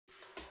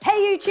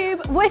Hey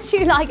YouTube, would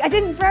you like, I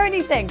didn't throw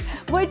anything,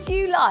 would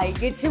you like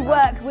to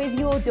work with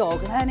your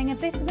dog learning a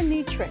bit of a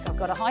new trick? I've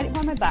got to hide it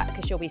behind my back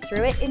because she'll be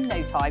through it in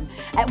no time.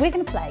 We're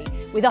going to play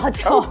with our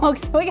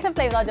dogs. We're going to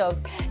play with our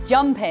dogs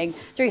jumping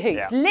through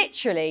hoops,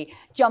 literally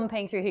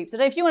jumping through hoops. I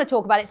don't know if you want to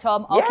talk about it,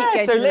 Tom. I'll keep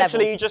going through the levels. So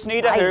literally you just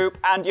need a hoop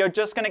and you're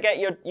just going to get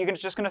you're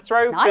just going to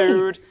throw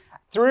food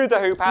through the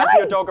hoop as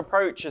your dog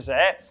approaches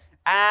it.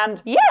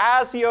 And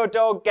as your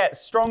dog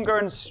gets stronger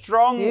and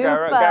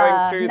stronger at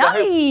going through the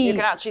hoop, you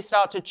can actually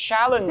start to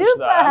challenge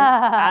them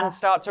and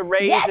start to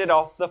raise it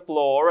off the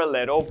floor a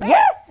little bit.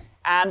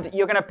 And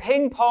you're going to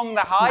ping pong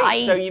the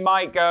height, so you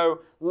might go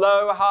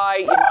low height,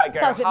 you might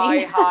go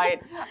high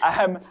height.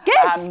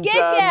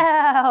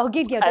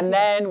 Good girl. And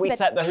then we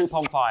set the hoop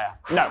on fire.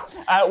 No,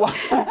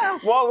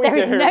 what we do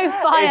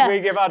is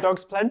we give our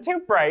dogs plenty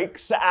of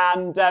breaks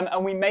and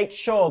we make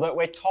sure that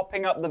we're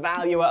topping up the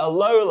value at a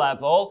low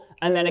level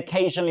and then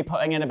occasionally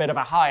putting in a bit of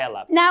a higher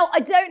level. Now, I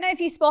don't know if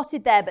you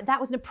spotted there, but that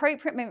was an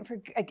appropriate moment for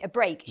a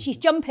break. She's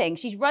jumping,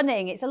 she's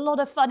running, it's a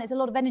lot of fun, it's a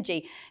lot of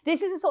energy.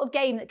 This is a sort of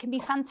game that can be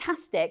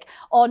fantastic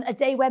on a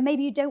day where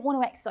maybe you don't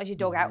want to exercise your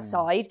dog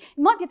outside. It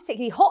might be a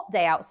particularly hot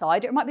day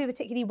outside, or it might be a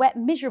particularly wet,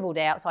 miserable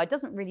day outside. It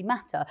doesn't really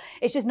matter.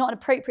 It's just not an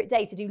appropriate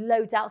day to do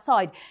loads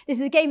outside. This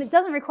is a game that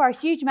doesn't require a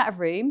huge amount of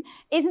room,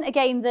 isn't a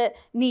game that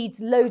needs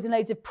loads and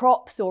loads of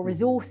props or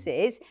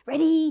resources.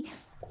 Ready?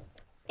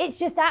 It's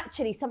just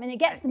actually something that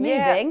gets them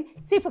moving,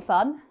 super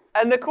fun.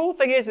 And the cool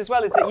thing is as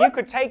well is that you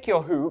could take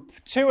your hoop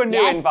to a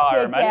new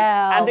environment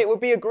and it would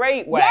be a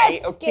great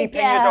way of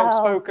keeping your dog's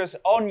focus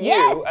on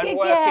you and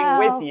working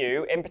with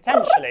you in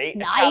potentially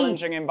a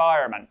challenging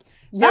environment.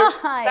 So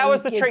that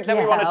was the trick that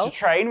we wanted to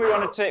train. We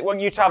want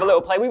you to have a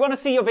little play. We want to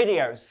see your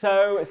videos.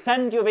 So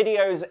send your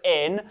videos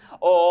in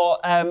or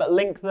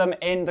link them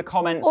in the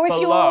comments below.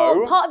 Or if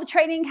you're part of the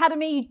training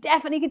academy, you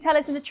definitely can tell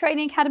us in the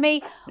training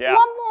academy. One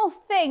more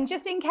thing,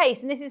 just in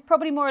case, and this is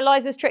probably more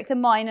Eliza's trick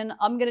than mine, and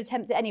I'm going to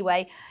attempt it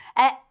anyway.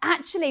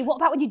 Actually, what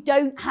about when you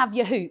don't have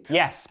your hoop?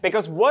 Yes,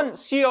 because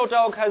once your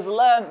dog has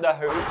learned the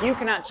hoop, you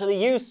can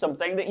actually use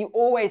something that you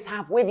always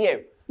have with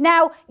you.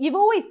 Now, you've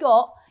always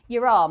got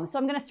your arm. So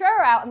I'm going to throw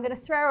her out, I'm going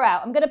to throw her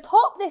out. I'm going to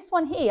pop this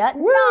one here.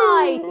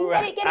 Nice. You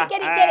get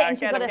it. And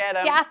she's got a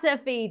scatter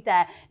feed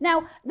there.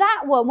 Now,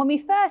 that one, when we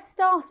first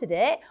started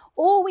it,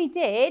 all we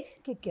did,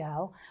 good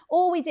girl,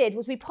 all we did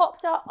was we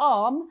popped our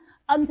arm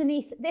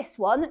underneath this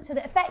one so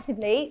that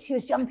effectively she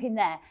was jumping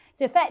there.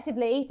 So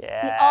effectively,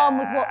 the arm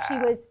was what she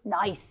was,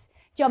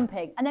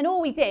 jumping. And then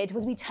all we did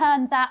was we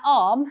turned that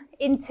arm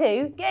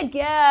into, good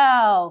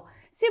girl,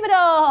 super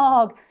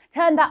dog,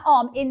 turned that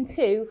arm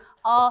into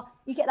our,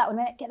 you get that one a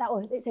minute, get that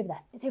one, it's over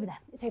there, it's over there,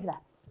 it's over there.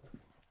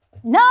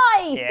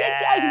 Nice, good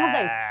girl, you can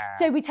have those.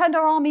 So we turned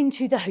our arm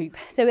into the hoop.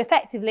 So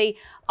effectively,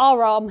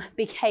 our arm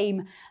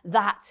became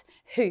that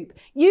hoop.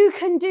 You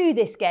can do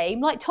this game,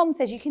 like Tom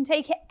says, you can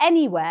take it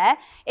anywhere.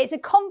 It's a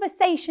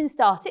conversation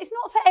starter. It's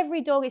not for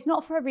every dog, it's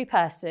not for every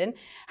person.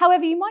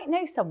 However, you might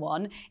know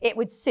someone it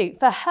would suit.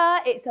 For her,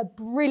 it's a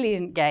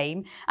brilliant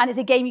game, and it's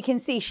a game you can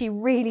see she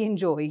really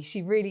enjoys.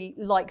 She really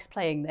likes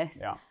playing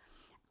this.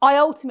 I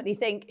ultimately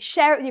think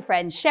share it with your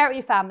friends, share it with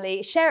your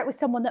family, share it with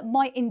someone that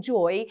might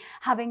enjoy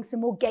having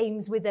some more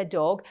games with their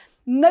dog.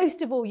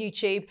 Most of all,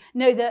 YouTube,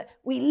 know that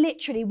we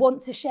literally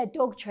want to share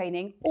dog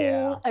training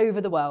all over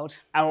the world.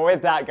 And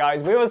with that,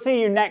 guys, we will see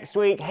you next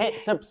week. Hit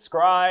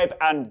subscribe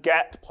and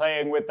get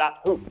playing with that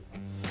hoop.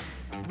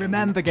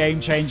 Remember,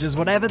 game changers,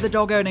 whatever the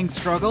dog owning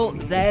struggle,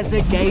 there's a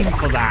game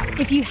for that.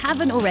 If you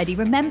haven't already,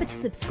 remember to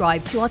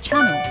subscribe to our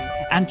channel.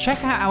 And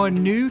check out our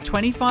new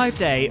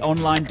 25-day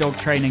online dog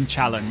training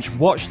challenge.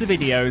 Watch the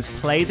videos,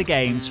 play the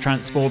games,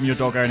 transform your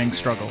dog owning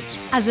struggles.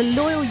 As a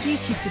loyal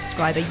YouTube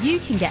subscriber, you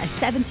can get a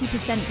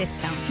 70%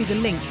 discount through the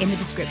link in the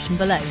description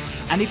below.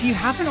 And if you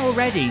haven't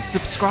already,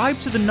 subscribe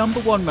to the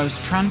 #1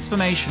 most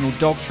transformational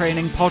dog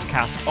training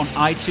podcast on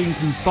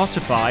iTunes and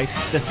Spotify,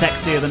 the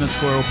Sexier Than a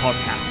Squirrel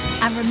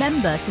podcast. And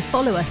remember to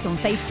follow us on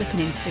Facebook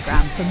and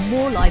Instagram for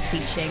more live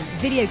teaching,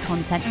 video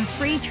content and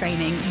free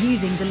training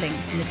using the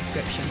links in the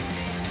description.